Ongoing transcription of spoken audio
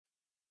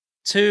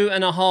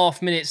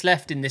2.5 minutes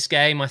left in this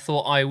game. I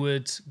thought I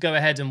would go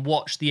ahead and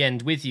watch the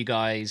end with you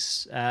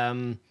guys.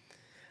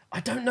 I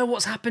don't know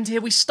what's happened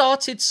here. We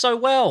started so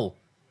well.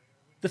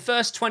 The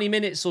first 20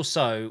 minutes or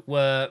so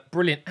were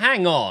brilliant.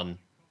 Hang on.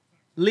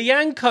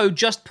 Lianco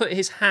just put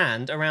his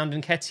hand around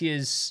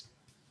Nketiah's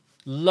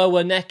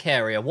lower neck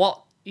area.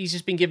 What? He's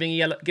just been given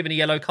a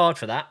yellow card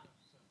for that.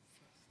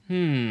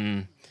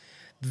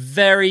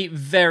 Very,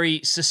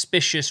 very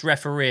suspicious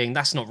refereeing.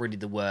 That's not really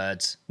the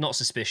word. Not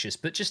suspicious,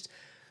 but just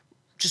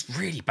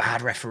really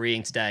bad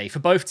refereeing today for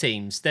both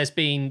teams. There's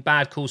been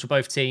bad calls for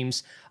both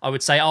teams. I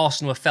would say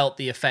Arsenal have felt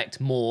the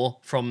effect more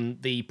from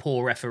the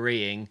poor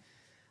refereeing.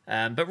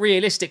 But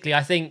realistically,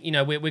 I think,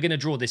 we're going to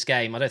draw this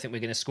game. I don't think we're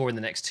going to score in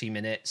the next 2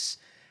 minutes.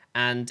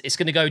 And it's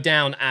going to go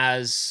down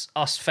as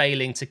us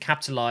failing to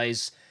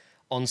capitalise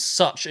on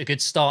such a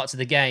good start to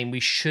the game.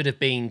 We should have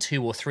been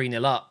 2 or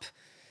 3-0 up.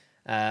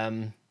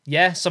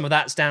 Some of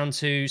that's down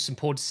to some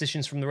poor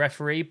decisions from the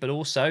referee, but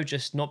also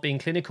just not being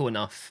clinical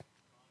enough.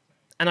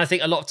 And I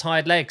think a lot of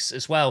tired legs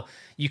as well.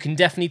 You can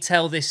definitely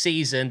tell this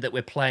season that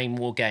we're playing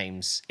more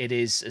games. It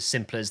is as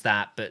simple as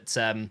that. But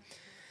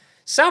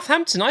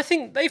Southampton, I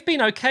think they've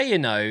been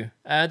okay,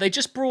 They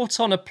just brought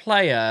on a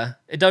player,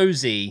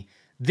 Edozie.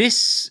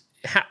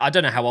 I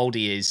don't know how old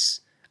he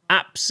is.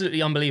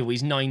 Absolutely unbelievable.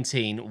 He's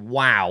 19.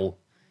 Wow.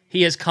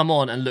 He has come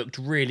on and looked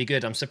really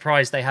good. I'm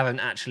surprised they haven't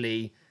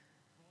actually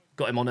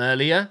got him on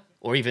earlier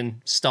or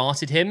even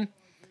started him.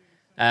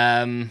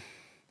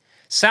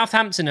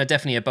 Southampton are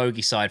definitely a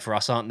bogey side for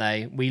us, aren't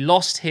they? We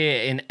lost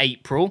here in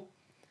April.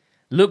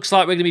 Looks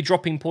like we're going to be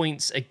dropping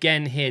points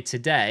again here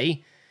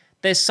today.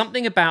 There's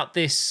something about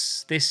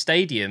this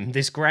stadium,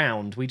 this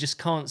ground. We just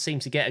can't seem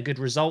to get a good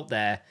result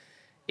there.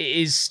 It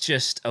is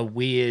just a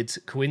weird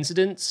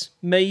coincidence,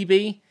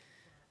 maybe.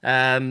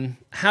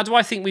 How do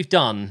I think we've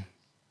done?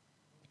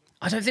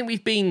 I don't think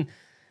we've been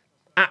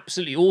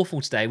absolutely awful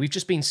today. We've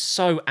just been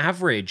so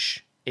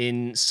average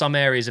in some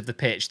areas of the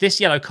pitch. This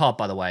yellow card,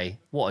 by the way,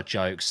 what a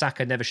joke.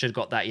 Saka never should have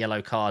got that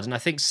yellow card. And I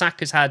think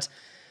Saka's had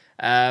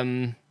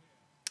a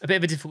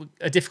bit of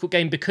a difficult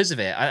game because of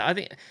it. I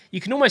think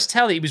you can almost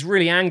tell that he was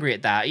really angry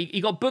at that.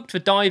 He got booked for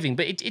diving,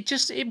 but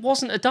it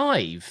wasn't a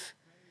dive.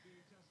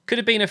 Could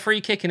have been a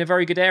free kick in a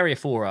very good area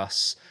for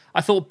us.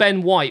 I thought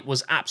Ben White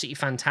was absolutely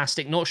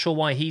fantastic. Not sure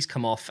why he's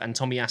come off and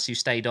Tomiyasu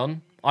stayed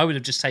on. I would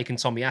have just taken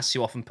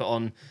Tomiyasu off and put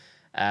on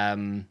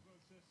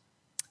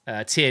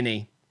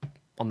Tierney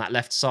on that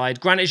left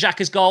side. Granit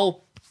Xhaka's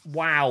goal.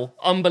 Wow.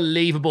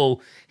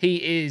 Unbelievable.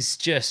 He's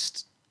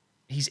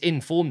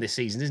in form this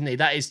season, isn't he?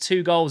 That is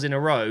 2 goals in a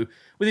row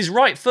with his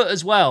right foot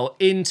as well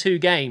in 2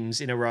 games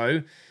in a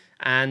row.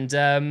 And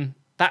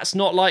that's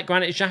not like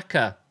Granit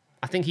Xhaka.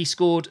 I think he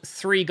scored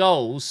 3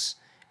 goals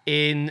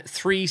in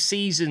 3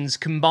 seasons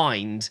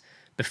combined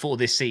before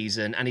this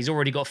season, and he's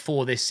already got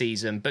 4 this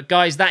season. But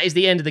guys, that is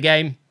the end of the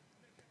game.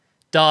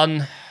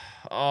 Done.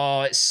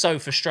 Oh, it's so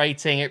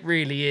frustrating. It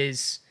really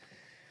is.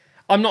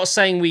 I'm not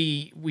saying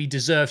we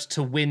deserved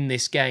to win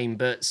this game,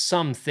 but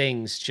some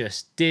things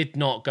just did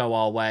not go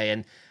our way,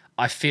 and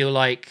I feel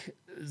like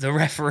the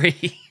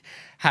referee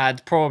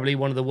had probably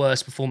one of the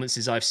worst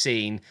performances I've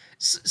seen.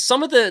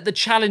 Some of the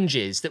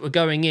challenges that were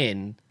going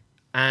in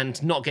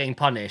and not getting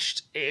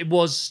punished, it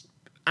was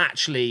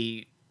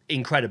actually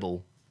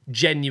incredible.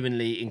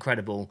 Genuinely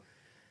incredible.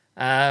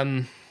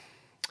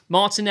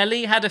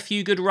 Martinelli had a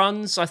few good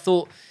runs. I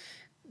thought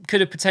could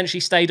have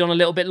potentially stayed on a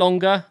little bit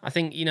longer. I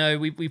think,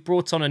 we've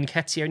brought on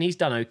Nketiah and he's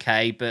done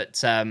okay,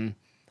 but I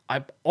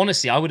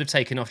would have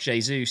taken off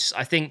Jesus.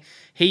 I think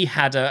he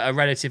had a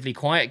relatively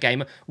quiet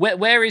game.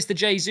 Where is the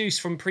Jesus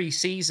from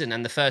pre-season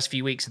and the first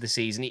few weeks of the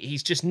season?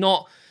 He's just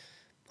not,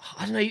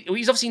 I don't know,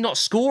 he's obviously not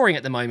scoring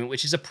at the moment,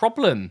 which is a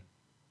problem.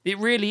 It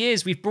really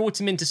is. We've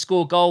brought him in to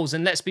score goals,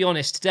 and let's be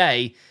honest,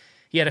 today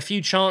he had a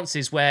few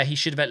chances where he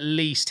should have at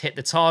least hit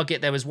the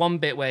target. There was one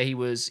bit where he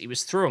was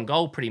through on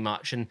goal pretty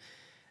much, and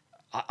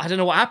I don't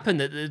know what happened.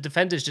 The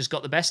defenders just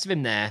got the best of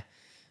him there.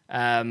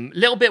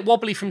 Little bit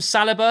wobbly from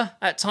Saliba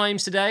at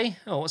times today.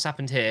 Oh, what's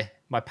happened here?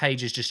 My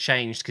page has just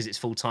changed because it's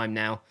full time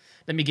now.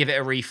 Let me give it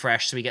a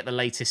refresh so we get the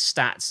latest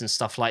stats and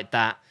stuff like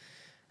that.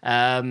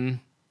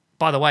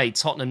 By the way,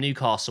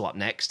 Tottenham-Newcastle up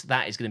next.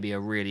 That is going to be a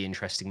really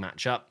interesting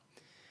matchup.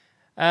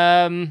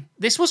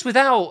 This was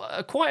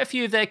without quite a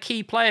few of their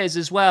key players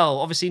as well.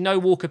 Obviously, no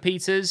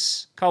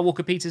Walker-Peters. Carl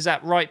Walker-Peters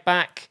at right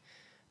back.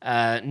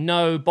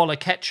 No Bola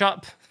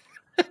Ketchup.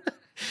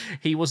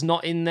 He was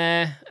not in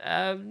there.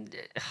 I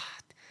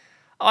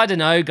don't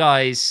know,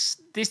 guys.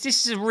 This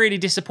is a really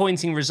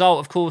disappointing result.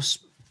 Of course,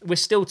 we're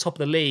still top of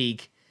the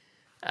league.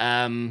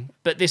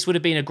 But this would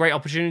have been a great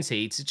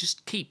opportunity to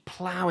just keep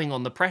ploughing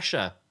on the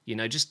pressure.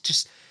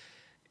 Just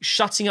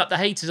shutting up the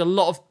haters. A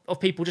lot of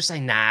people just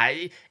saying, nah,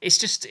 it's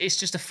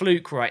just a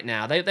fluke right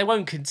now. They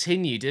won't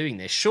continue doing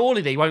this.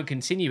 Surely they won't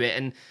continue it.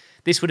 And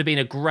this would have been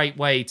a great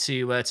way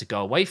to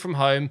go away from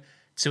home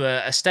to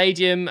a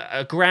stadium,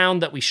 a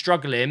ground that we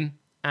struggle in,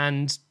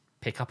 and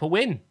pick up a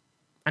win.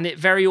 And it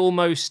very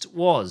almost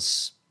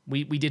was.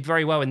 We did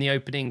very well in the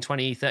opening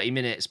 20, 30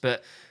 minutes,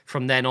 but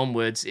from then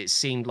onwards, it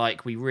seemed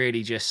like we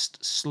really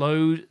just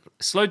slowed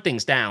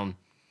things down,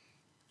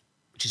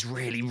 which is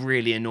really,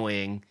 really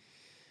annoying.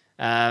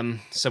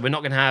 So we're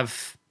not going to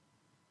have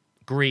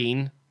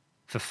green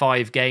for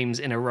 5 games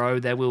in a row.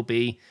 There will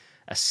be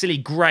a silly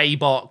grey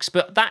box,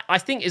 but that, I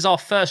think, is our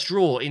first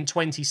draw in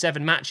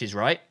 27 matches,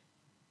 right?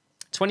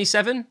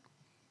 27?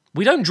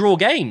 We don't draw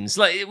games.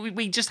 Like,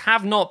 we just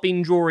have not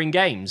been drawing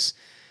games.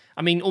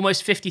 I mean,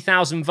 almost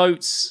 50,000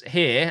 votes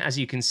here, as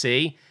you can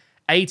see.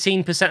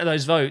 18% of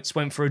those votes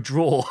went for a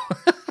draw.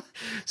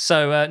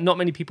 So not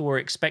many people were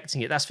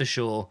expecting it, that's for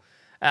sure.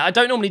 I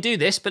don't normally do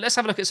this, but let's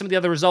have a look at some of the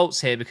other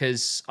results here,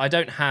 because I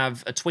don't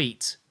have a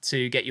tweet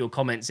to get your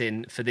comments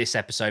in for this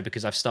episode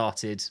because I've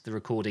started the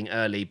recording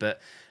early. But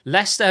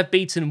Leicester have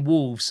beaten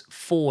Wolves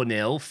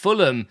 4-0.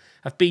 Fulham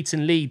have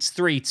beaten Leeds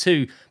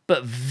 3-2.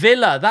 But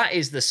Villa, that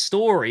is the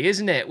story,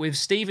 isn't it? With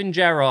Steven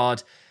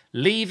Gerrard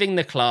leaving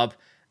the club,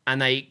 and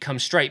they come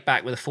straight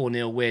back with a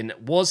 4-0 win.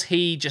 Was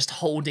he just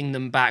holding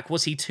them back?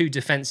 Was he too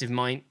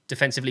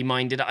defensively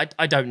minded?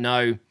 I don't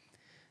know.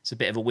 It's a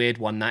bit of a weird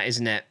one, that,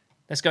 isn't it?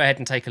 Let's go ahead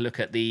and take a look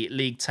at the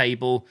league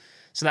table.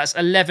 So that's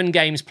 11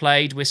 games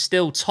played. We're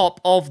still top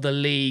of the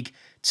league,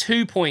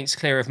 2 points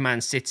clear of Man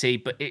City,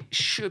 but it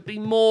should be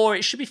more.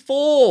 It should be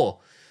 4.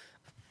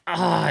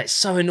 It's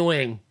so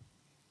annoying.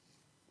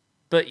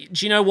 But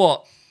do you know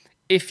what?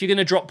 If you're going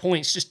to drop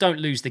points, just don't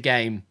lose the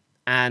game.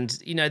 And,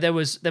 you know, there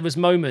was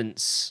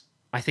moments,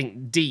 I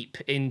think, deep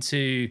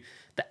into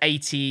the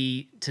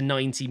 80 to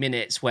 90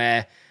 minutes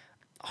where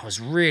I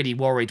was really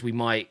worried we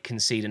might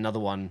concede another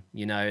one,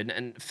 you know.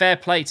 And fair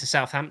play to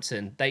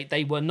Southampton.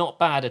 They were not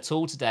bad at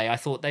all today. I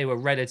thought they were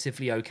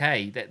relatively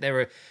okay.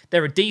 They're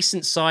a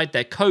decent side.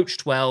 They're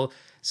coached well.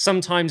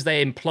 Sometimes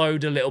they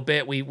implode a little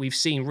bit. We've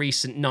seen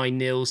recent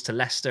 9-0s to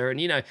Leicester. And,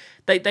 you know,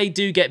 they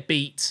do get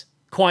beat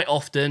quite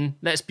often,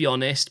 let's be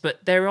honest.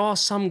 But there are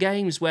some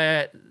games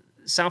where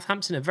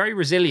Southampton are very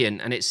resilient,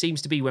 and it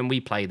seems to be when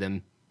we play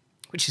them,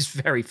 which is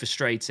very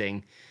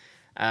frustrating.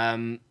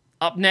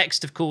 Up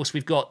next, of course,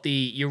 we've got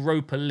the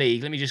Europa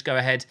League. Let me just go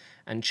ahead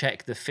and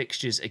check the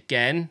fixtures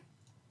again.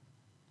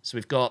 So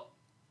we've got...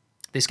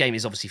 This game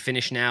is obviously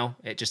finished now.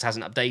 It just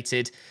hasn't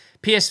updated.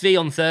 PSV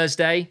on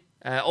Thursday.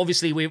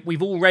 Obviously,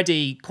 we've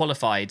already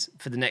qualified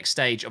for the next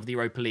stage of the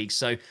Europa League,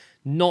 so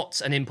not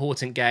an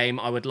important game.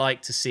 I would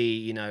like to see,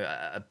 you know,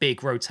 a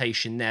big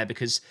rotation there,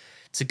 because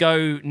to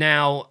go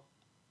now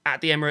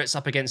at the Emirates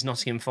up against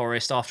Nottingham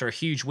Forest after a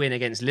huge win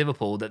against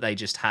Liverpool that they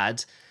just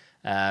had...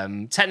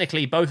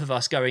 technically, both of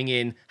us going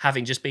in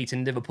having just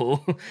beaten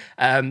Liverpool.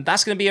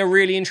 That's going to be a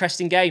really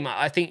interesting game.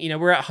 I think, you know,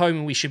 we're at home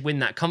and we should win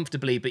that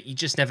comfortably, but you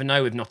just never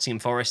know with Nottingham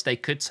Forest. They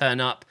could turn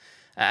up.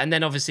 And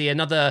then obviously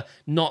another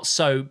not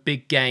so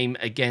big game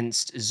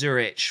against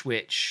Zurich,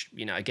 which,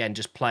 you know, again,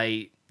 just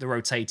play the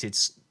rotated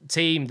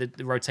team,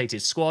 the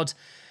rotated squad.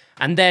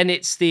 And then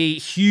it's the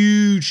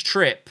huge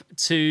trip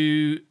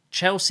to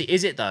Chelsea.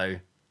 Is it though?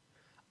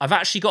 I've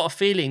actually got a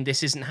feeling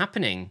this isn't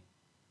happening.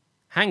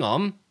 Hang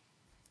on.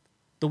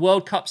 The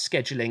World Cup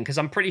scheduling, because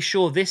I'm pretty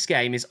sure this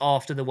game is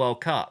after the World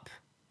Cup.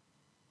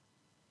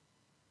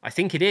 I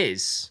think it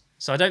is.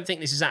 So I don't think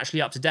this is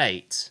actually up to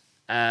date.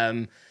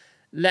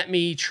 Let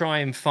me try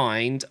and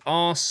find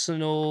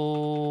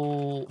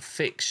Arsenal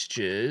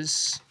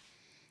fixtures.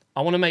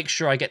 I want to make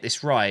sure I get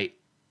this right.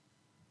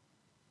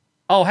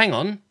 Oh, hang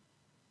on.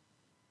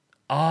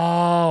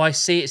 Oh, I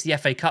see. It's the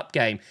FA Cup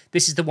game.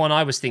 This is the one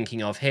I was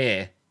thinking of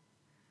here.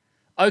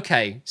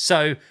 Okay,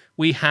 so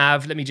we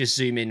have... Let me just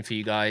zoom in for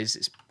you guys.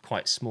 It's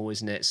quite small,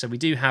 isn't it? So we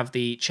do have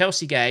the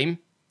Chelsea game.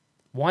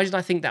 Why did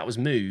I think that was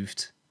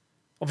moved?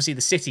 Obviously,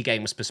 the City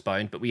game was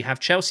postponed, but we have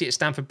Chelsea at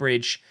Stamford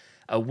Bridge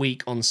a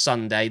week on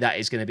Sunday. That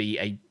is going to be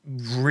a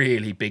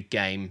really big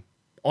game.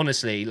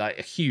 Honestly, like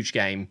a huge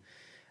game.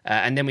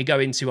 And then we go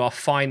into our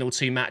final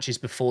 2 matches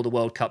before the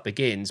World Cup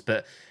begins.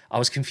 But I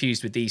was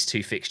confused with these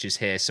 2 fixtures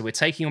here. So we're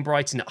taking on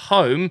Brighton at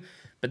home,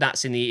 but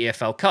that's in the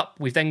EFL Cup.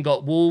 We've then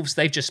got Wolves.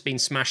 They've just been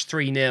smashed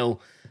 3-0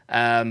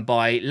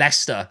 by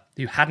Leicester,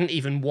 who hadn't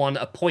even won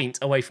a point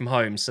away from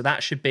home. So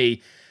that should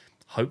be,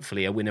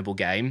 hopefully, a winnable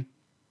game.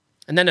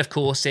 And then, of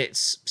course,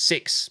 it's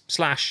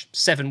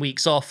 6/7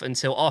 weeks off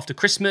until after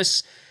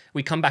Christmas.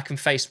 We come back and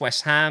face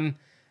West Ham,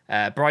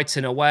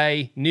 Brighton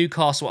away,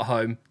 Newcastle at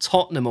home,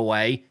 Tottenham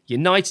away,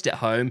 United at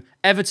home,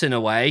 Everton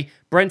away,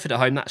 Brentford at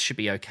home, that should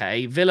be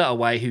okay. Villa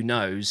away, who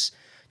knows?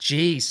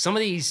 Geez, some of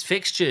these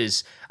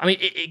fixtures, I mean,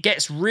 it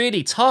gets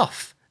really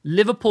tough.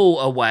 Liverpool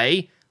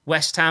away,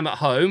 West Ham at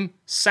home,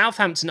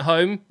 Southampton at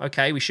home.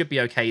 Okay, we should be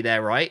okay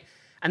there, right?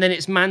 And then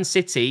it's Man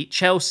City,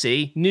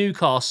 Chelsea,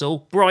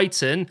 Newcastle,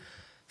 Brighton,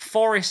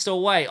 Forest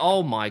away.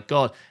 Oh my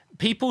God.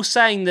 People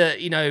saying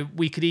that, you know,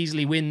 we could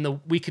easily win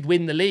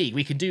the league.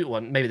 We could do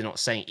one. Maybe they're not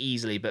saying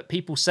easily, but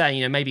people saying,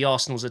 you know, maybe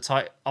Arsenal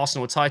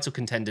are title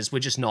contenders. We're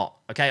just not.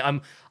 Okay,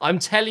 I'm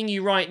telling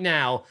you right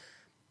now,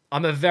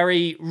 I'm a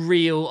very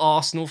real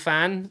Arsenal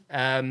fan.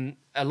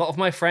 A lot of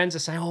my friends are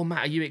saying, "Oh,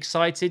 Matt, are you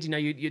excited? You know,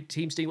 your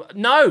team's doing well."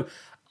 No,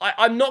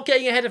 I'm not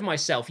getting ahead of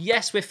myself.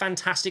 Yes, we're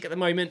fantastic at the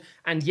moment,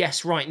 and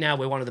yes, right now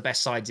we're one of the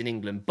best sides in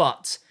England.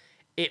 But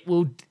it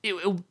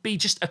will be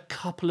just a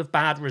couple of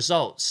bad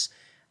results.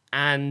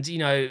 And, you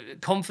know,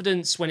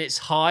 confidence when it's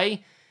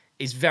high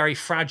is very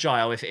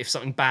fragile if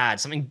something bad,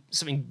 something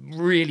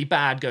really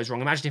bad goes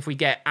wrong. Imagine if we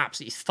get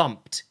absolutely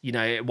thumped, you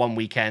know, one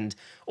weekend,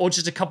 or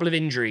just a couple of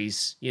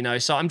injuries, you know.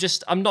 So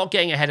I'm not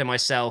getting ahead of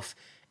myself,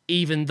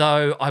 even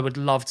though I would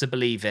love to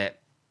believe it.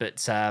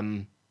 But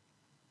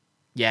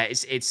yeah,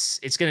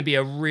 it's going to be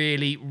a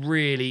really,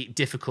 really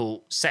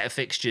difficult set of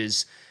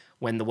fixtures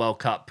when the World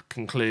Cup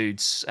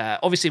concludes.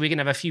 Obviously, we're going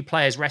to have a few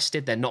players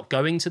rested. They're not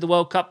going to the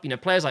World Cup. You know,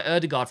 players like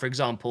Ødegaard, for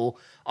example,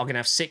 are going to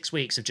have 6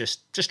 weeks of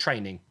just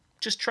training.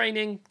 Just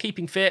training,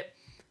 keeping fit,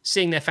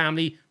 seeing their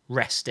family,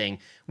 resting.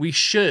 We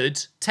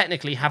should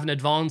technically have an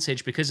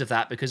advantage because of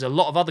that, because a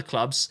lot of other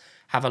clubs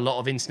have a lot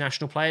of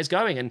international players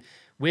going, and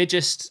we're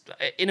just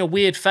in a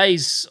weird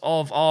phase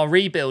of our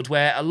rebuild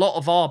where a lot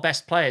of our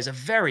best players are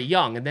very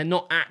young and they're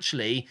not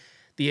actually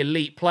the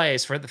elite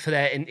players for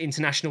their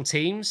international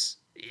teams.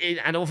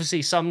 And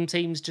obviously some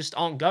teams just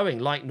aren't going,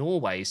 like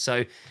Norway.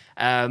 So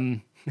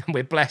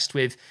we're blessed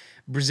with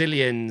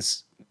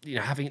Brazilians, you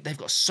know, they've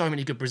got so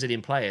many good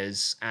Brazilian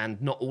players, and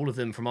not all of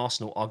them from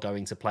Arsenal are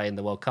going to play in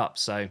the World Cup.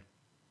 So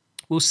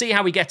we'll see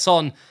how we get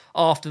on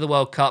after the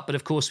World Cup. But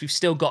of course, we've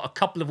still got a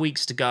couple of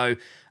weeks to go.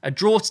 A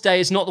draw today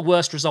is not the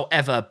worst result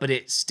ever, but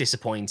it's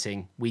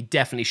disappointing. We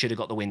definitely should have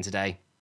got the win today.